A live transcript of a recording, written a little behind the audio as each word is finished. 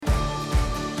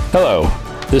Hello,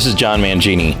 this is John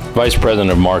Mangini, Vice President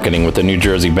of Marketing with the New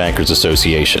Jersey Bankers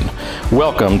Association.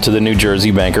 Welcome to the New Jersey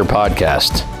Banker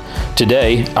Podcast.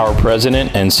 Today, our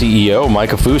President and CEO,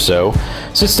 Mike Affuso,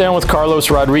 sits down with Carlos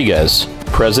Rodriguez,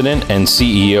 President and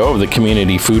CEO of the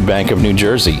Community FoodBank of New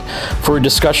Jersey, for a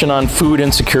discussion on food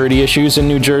insecurity issues in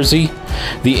New Jersey,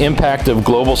 the impact of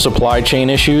global supply chain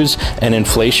issues and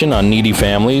inflation on needy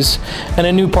families, and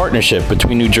a new partnership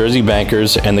between New Jersey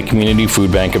Bankers and the Community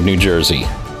FoodBank of New Jersey.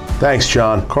 Thanks,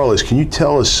 John. Carlos, can you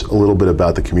tell us a little bit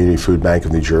about the Community FoodBank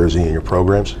of New Jersey and your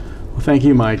programs? Well, thank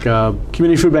you, Mike.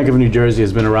 Community FoodBank of New Jersey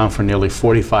has been around for nearly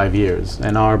 45 years,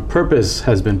 and our purpose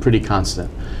has been pretty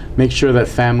constant. Make sure that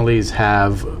families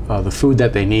have the food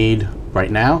that they need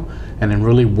right now, and then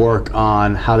really work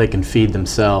on how they can feed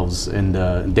themselves in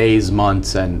the days,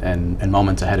 months, and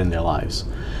moments ahead in their lives.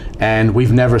 And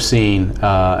we've never seen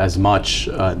as much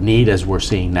need as we're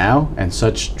seeing now, and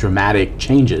such dramatic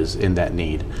changes in that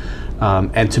need.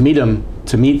 And to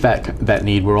meet that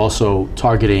need, we're also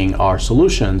targeting our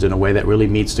solutions in a way that really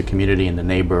meets the community and the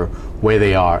neighbor where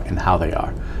they are and how they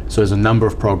are. So there's a number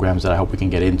of programs that I hope we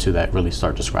can get into that really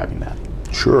start describing that.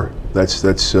 Sure, that's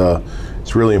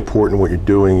it's really important what you're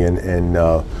doing, and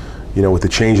you know, with the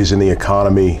changes in the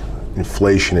economy,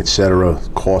 inflation, et cetera,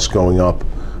 costs going up.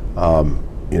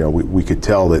 You know, we could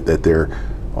tell that there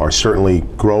are certainly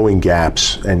growing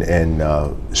gaps and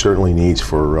certainly needs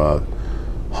for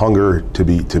hunger to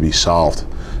be solved.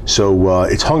 So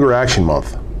it's Hunger Action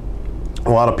Month. A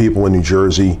lot of people in New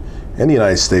Jersey and the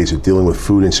United States are dealing with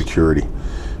food insecurity.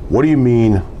 What do you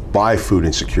mean by food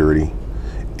insecurity,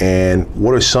 and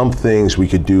what are some things we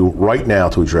could do right now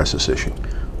to address this issue?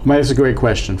 Mike, that's a great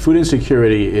question. Food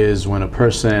insecurity is when a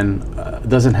person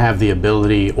doesn't have the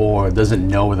ability or doesn't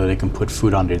know whether they can put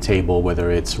food on their table, whether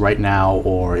it's right now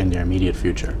or in their immediate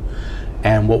future.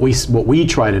 And what we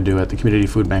try to do at the Community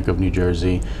FoodBank of New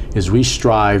Jersey is we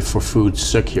strive for food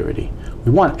security.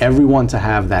 We want everyone to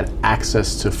have that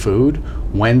access to food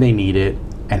when they need it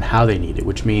and how they need it,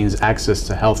 which means access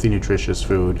to healthy, nutritious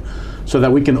food so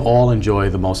that we can all enjoy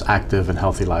the most active and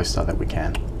healthy lifestyle that we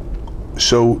can.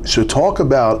 So talk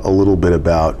about a little bit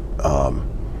about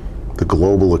the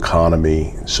global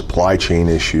economy, supply chain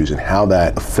issues, and how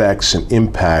that affects and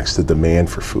impacts the demand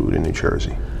for food in New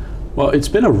Jersey. Well, it's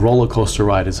been a roller coaster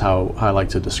ride is how I like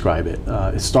to describe it.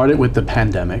 It started with the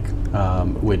pandemic,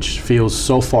 which feels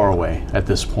so far away at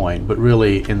this point, but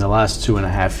really in the last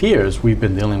 2.5 years, we've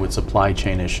been dealing with supply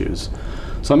chain issues.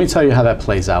 So let me tell you how that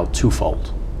plays out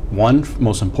twofold. One,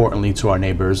 most importantly, to our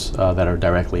neighbors that are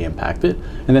directly impacted,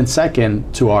 and then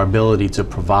second, to our ability to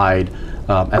provide,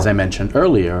 as I mentioned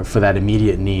earlier, for that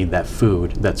immediate need, that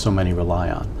food that so many rely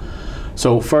on.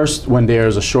 So first, when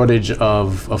there's a shortage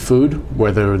of food,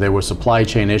 whether there were supply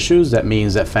chain issues, that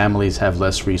means that families have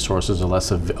less resources or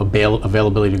less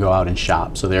availability to go out and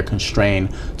shop. So they're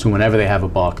constrained to whenever they have a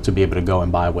buck to be able to go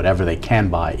and buy whatever they can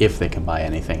buy, if they can buy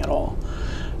anything at all.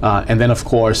 And then, of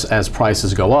course, as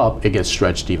prices go up, it gets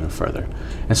stretched even further.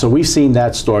 And so we've seen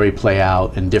that story play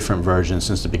out in different versions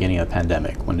since the beginning of the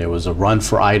pandemic, when there was a run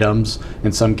for items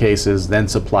in some cases, then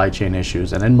supply chain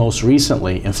issues, and then most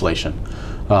recently, inflation,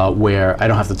 where I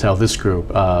don't have to tell this group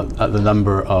the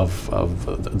number of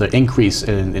the increase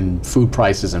in food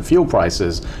prices and fuel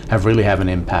prices have really had an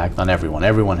impact on everyone.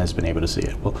 Everyone has been able to see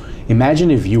it. Well,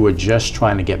 imagine if you were just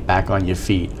trying to get back on your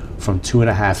feet from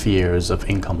 2.5 years of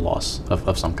income loss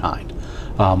of some kind,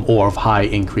 or of high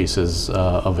increases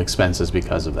of expenses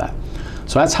because of that.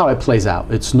 So that's how it plays out.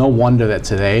 It's no wonder that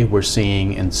today we're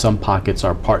seeing in some pockets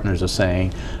our partners are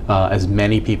saying as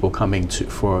many people coming to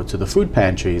the food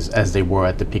pantries as they were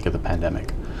at the peak of the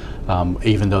pandemic,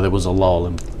 even though there was a lull.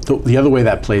 And the other way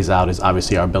that plays out is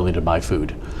obviously our ability to buy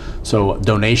food. So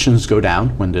donations go down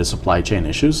when there's supply chain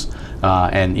issues,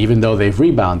 and even though they've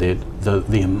rebounded,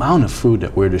 the amount of food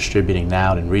that we're distributing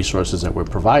now and resources that we're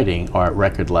providing are at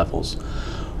record levels.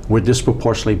 We're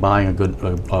disproportionately buying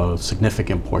a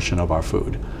significant portion of our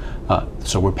food.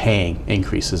 So we're paying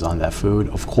increases on that food.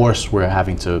 Of course, we're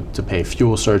having to pay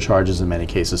fuel surcharges in many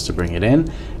cases to bring it in.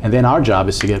 And then our job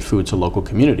is to get food to local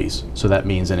communities. So that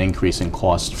means an increase in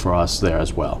cost for us there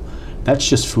as well. That's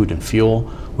just food and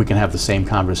fuel. We can have the same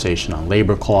conversation on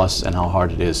labor costs and how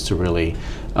hard it is to really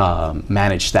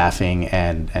manage staffing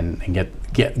and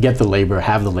get the labor,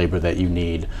 have the labor that you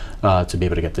need to be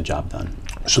able to get the job done.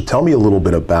 So tell me a little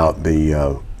bit about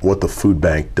what the food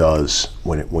bank does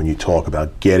when you talk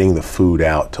about getting the food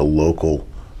out to local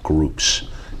groups.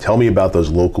 Tell me about those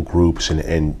local groups,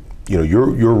 and you know,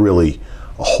 you're really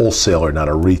wholesaler, not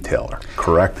a retailer,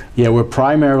 correct? Yeah, we're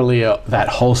primarily that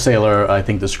wholesaler, I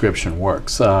think description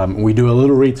works. We do a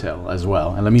little retail as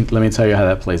well, and let me tell you how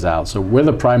that plays out. So we're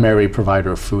the primary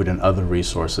provider of food and other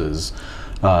resources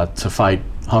to fight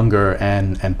hunger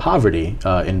and poverty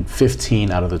in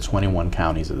 15 out of the 21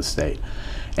 counties of the state.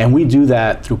 And we do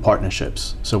that through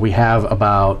partnerships. So we have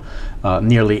about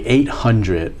nearly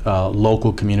 800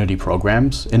 local community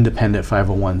programs, independent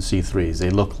 501c3s. They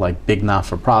look like big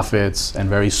not-for-profits and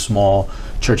very small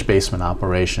church basement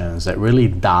operations that really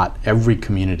dot every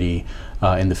community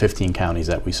in the 15 counties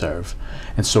that we serve.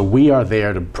 And so we are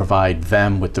there to provide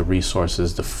them with the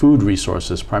resources, the food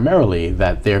resources primarily,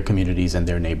 that their communities and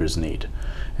their neighbors need.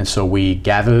 And so we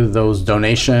gather those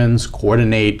donations,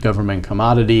 coordinate government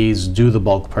commodities, do the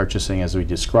bulk purchasing as we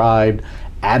described,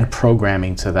 add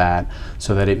programming to that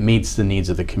so that it meets the needs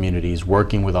of the communities,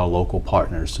 working with our local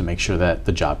partners to make sure that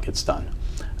the job gets done.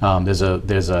 There's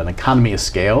an economy of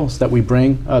scales that we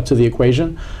bring to the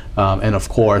equation. And of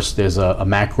course, there's a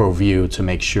macro view to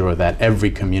make sure that every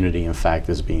community, in fact,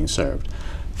 is being served.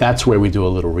 That's where we do a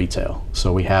little retail.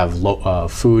 So we have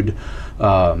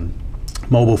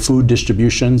mobile food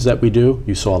distributions that we do.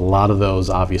 You saw a lot of those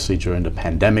obviously during the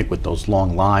pandemic with those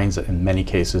long lines. In many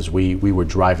cases, we were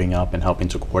driving up and helping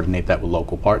to coordinate that with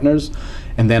local partners.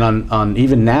 And then on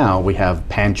even now, we have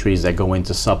pantries that go in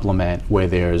to supplement where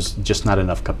there's just not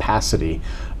enough capacity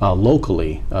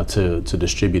locally to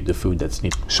distribute the food that's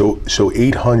needed. So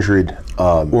 800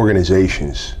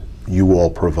 organizations you all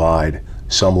provide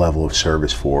some level of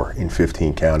service for in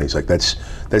 15 counties. Like that's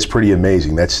pretty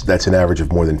amazing. That's an average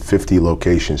of more than 50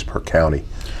 locations per county.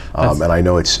 And I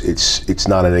know it's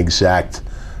not an exact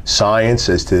science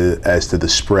as to the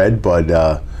spread, but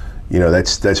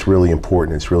that's really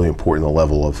important. It's really important, the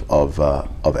level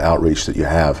of outreach that you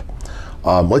have.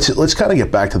 Let's kind of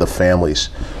get back to the families.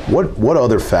 What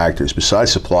other factors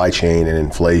besides supply chain and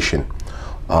inflation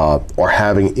are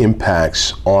having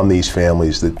impacts on these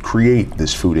families that create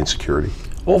this food insecurity?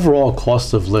 Overall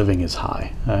cost of living is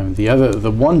high.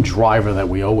 The one driver that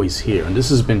we always hear, and this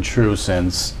has been true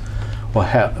since,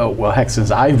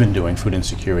 since I've been doing food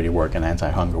insecurity work and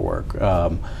anti-hunger work,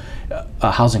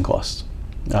 housing costs.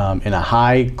 In a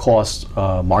high cost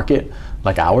market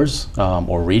like ours,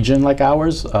 or region like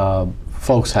ours,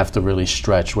 folks have to really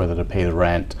stretch whether to pay the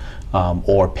rent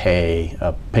or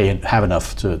have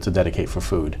enough to dedicate for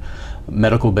food.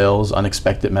 Medical bills,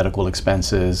 unexpected medical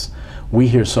expenses. We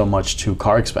hear so much to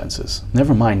car expenses.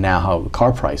 Never mind now how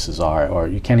car prices are, or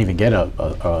you can't even get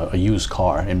a used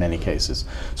car in many cases.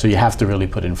 So you have to really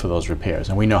put in for those repairs.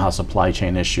 And we know how supply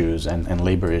chain issues and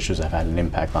labor issues have had an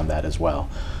impact on that as well.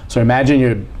 So imagine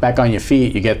you're back on your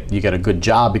feet, you get a good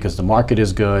job because the market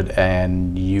is good,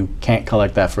 and you can't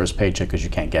collect that first paycheck because you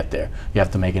can't get there. You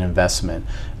have to make an investment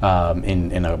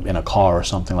in a car or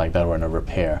something like that, or in a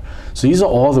repair. So these are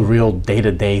all the real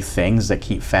day-to-day things that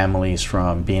keep families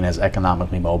from being as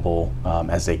economically mobile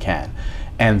as they can.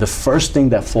 And the first thing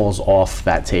that falls off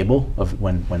that table of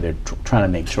when they're trying to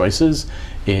make choices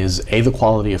is A, the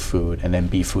quality of food, and then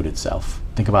B, food itself.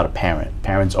 Think about a parent.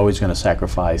 Parents always going to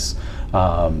sacrifice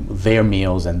their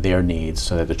meals and their needs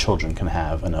so that the children can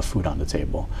have enough food on the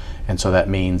table. And so that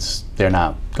means they're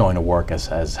not going to work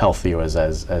as healthy or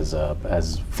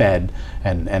as fed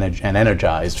and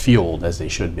energized, fueled as they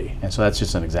should be. And so that's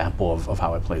just an example of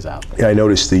how it plays out. Yeah, I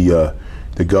noticed the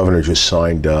governor just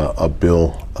signed a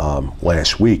bill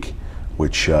last week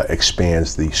which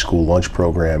expands the school lunch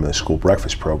program and the school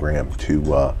breakfast program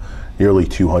to nearly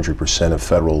 200% of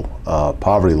federal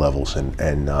poverty levels, and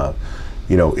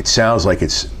it sounds like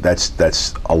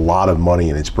that's a lot of money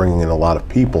and it's bringing in a lot of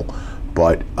people,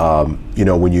 but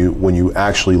when you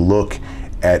actually look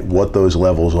at what those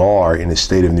levels are in the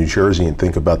state of New Jersey and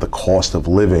think about the cost of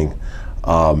living,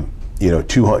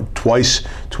 twice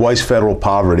federal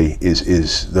poverty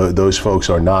is those folks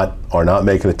are not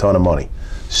making a ton of money.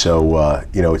 So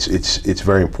it's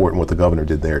very important what the governor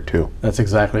did there too. That's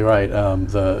exactly right.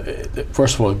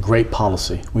 First of all, great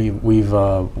policy.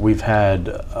 We've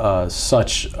had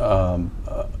such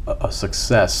a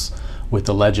success with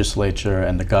the legislature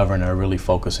and the governor really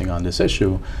focusing on this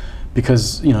issue,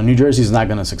 because New Jersey is not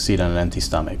going to succeed on an empty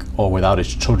stomach or without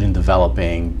its children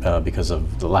developing because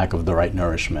of the lack of the right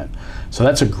nourishment. So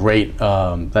that's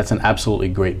an absolutely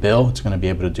great bill. It's going to be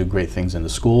able to do great things in the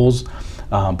schools.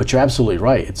 But you're absolutely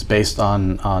right. It's based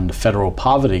on the federal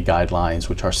poverty guidelines,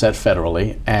 which are set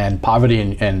federally, and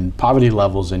poverty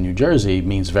levels in New Jersey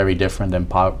means very different than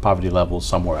poverty levels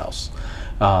somewhere else.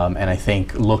 And I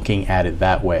think looking at it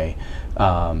that way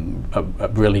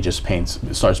really just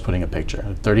starts putting a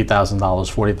picture. $30,000,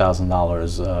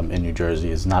 $40,000 in New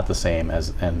Jersey is not the same as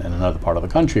in another part of the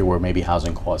country where maybe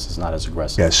housing costs is not as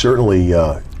aggressive. Yeah, certainly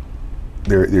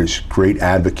there's great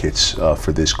advocates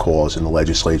for this cause in the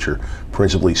legislature,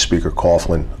 principally Speaker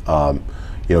Coughlin.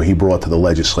 He brought to the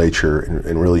legislature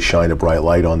and really shined a bright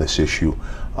light on this issue,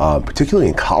 particularly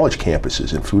in college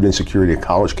campuses and food insecurity at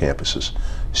college campuses.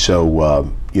 So,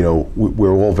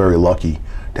 we're all very lucky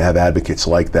to have advocates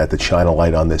like that shine a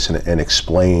light on this and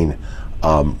explain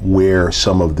where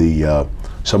some of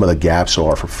the gaps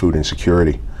are for food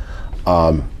insecurity.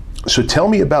 So tell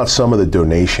me about some of the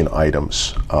donation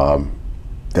items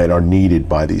that are needed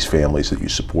by these families that you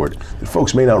support that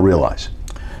folks may not realize.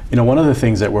 One of the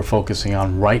things that we're focusing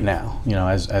on right now,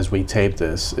 as we tape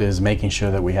this, is making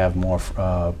sure that we have more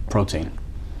protein.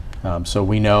 So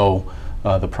we know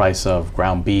the price of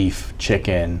ground beef,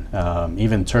 chicken,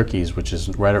 even turkeys, which is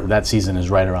that season is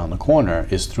right around the corner,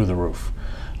 is through the roof.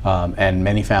 And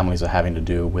many families are having to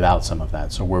do without some of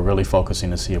that. So we're really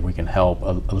focusing to see if we can help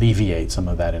alleviate some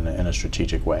of that in a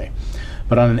strategic way.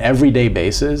 But on an everyday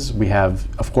basis, we have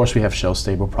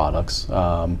shelf-stable products,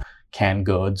 canned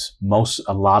goods.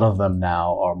 A lot of them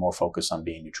now are more focused on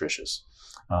being nutritious.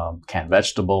 Canned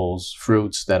vegetables,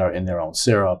 fruits that are in their own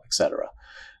syrup, etc.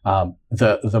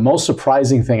 The most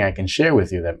surprising thing I can share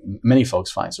with you that many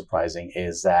folks find surprising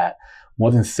is that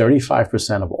more than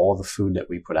 35% of all the food that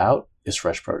we put out is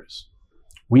fresh produce.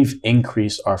 We've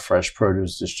increased our fresh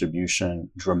produce distribution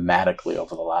dramatically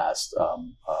over the last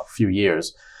few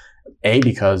years. A,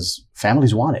 because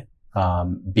families want it.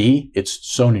 B, it's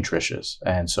so nutritious.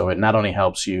 And so it not only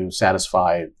helps you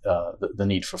satisfy the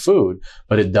need for food,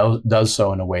 but it does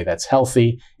so in a way that's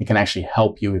healthy. It can actually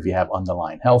help you if you have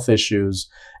underlying health issues.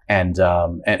 And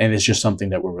it's just something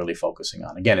that we're really focusing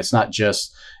on. Again, it's not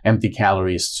just empty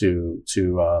calories to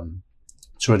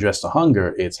address the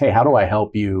hunger. It's, hey, how do I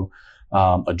help you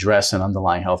address an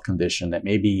underlying health condition that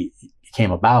maybe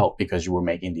came about because you were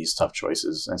making these tough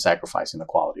choices and sacrificing the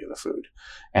quality of the food?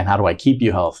 And how do I keep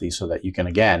you healthy so that you can,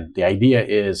 again, the idea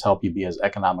is help you be as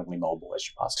economically mobile as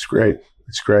you possibly can.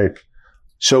 It's great.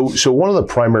 So one of the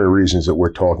primary reasons that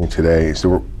we're talking today is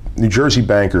that New Jersey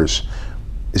Bankers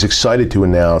is excited to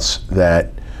announce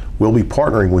that we'll be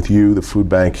partnering with you, the food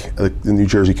bank, the New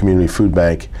Jersey Community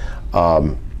FoodBank,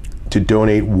 to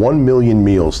donate 1 million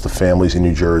meals to families in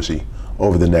New Jersey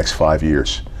over the next 5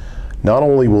 years. Not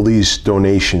only will these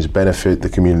donations benefit the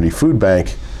Community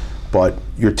FoodBank, but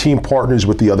your team partners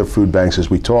with the other food banks as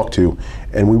we talk to,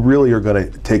 and we really are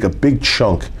going to take a big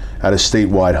chunk out of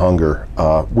statewide hunger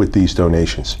with these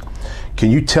donations. Can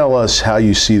you tell us how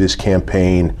you see this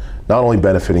campaign not only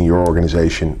benefiting your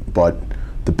organization, but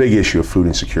the big issue of food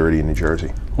insecurity in New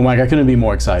Jersey? Well, Mike, I couldn't be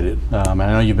more excited. And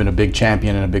I know you've been a big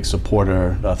champion and a big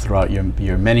supporter throughout your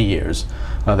many years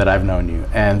that I've known you.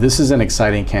 And this is an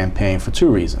exciting campaign for two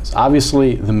reasons.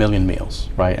 Obviously, the million meals,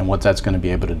 right, and what that's going to be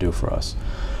able to do for us.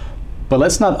 But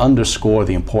let's not underscore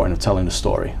the importance of telling the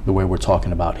story the way we're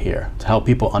talking about here, to help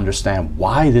people understand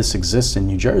why this exists in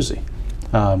New Jersey.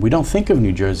 We don't think of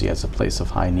New Jersey as a place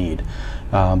of high need.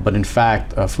 But in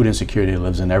fact, food insecurity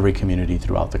lives in every community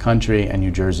throughout the country, and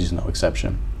New Jersey is no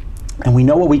exception. And we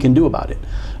know what we can do about it.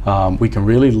 We can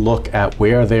really look at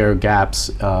where there are gaps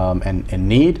and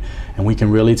need, and we can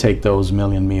really take those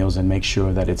million meals and make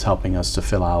sure that it's helping us to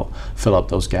fill up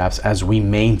those gaps as we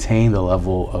maintain the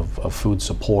level of food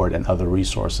support and other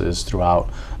resources throughout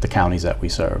the counties that we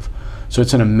serve. So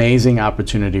it's an amazing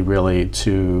opportunity really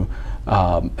to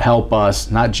help us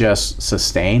not just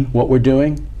sustain what we're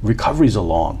doing. Recovery's a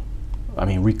long.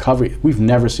 Recovery, we've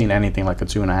never seen anything like a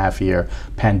 2.5-year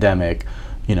pandemic,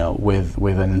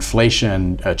 with an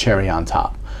inflation cherry on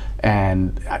top.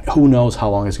 And who knows how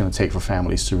long it's going to take for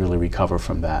families to really recover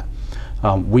from that.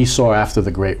 We saw after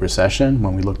the Great Recession,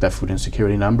 when we looked at food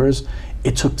insecurity numbers,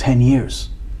 it took 10 years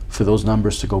for those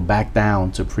numbers to go back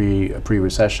down to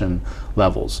pre-recession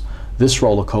levels. This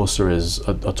roller coaster is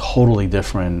a totally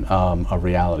different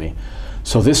reality.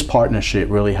 So this partnership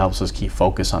really helps us keep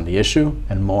focus on the issue,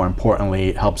 and more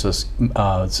importantly, helps us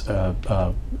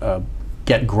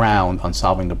get ground on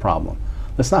solving the problem.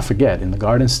 Let's not forget, in the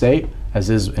Garden State, as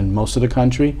is in most of the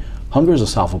country, hunger is a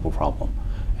solvable problem.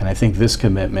 And I think this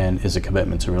commitment is a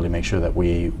commitment to really make sure that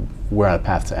we're on a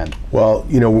path to end. Well,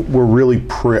 we're really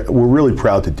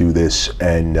proud to do this,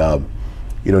 and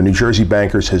New Jersey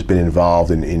Bankers has been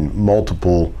involved in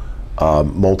multiple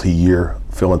multi-year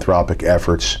philanthropic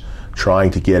efforts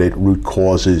trying to get at root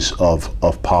causes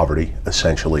of poverty,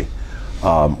 essentially.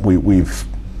 We've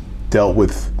dealt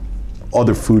with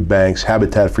other food banks,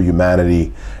 Habitat for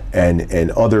Humanity,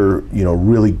 and other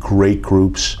really great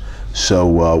groups. So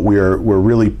we're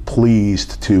really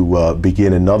pleased to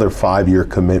begin another 5-year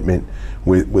commitment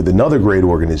with another great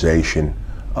organization,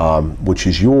 which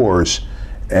is yours.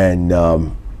 And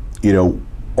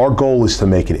our goal is to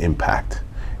make an impact.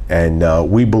 And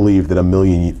we believe that 1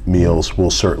 million meals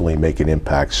will certainly make an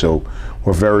impact. So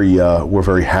we're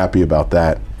very happy about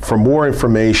that. For more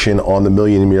information on the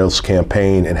Million Meals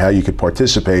campaign and how you could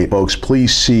participate, folks,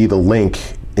 please see the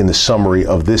link in the summary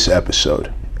of this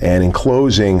episode. And in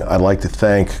closing, I'd like to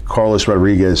thank Carlos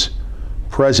Rodriguez,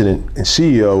 President and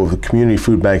CEO of the Community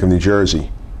FoodBank of New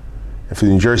Jersey. And for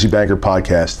the New Jersey Banker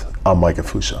Podcast, I'm Mike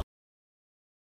Affuso.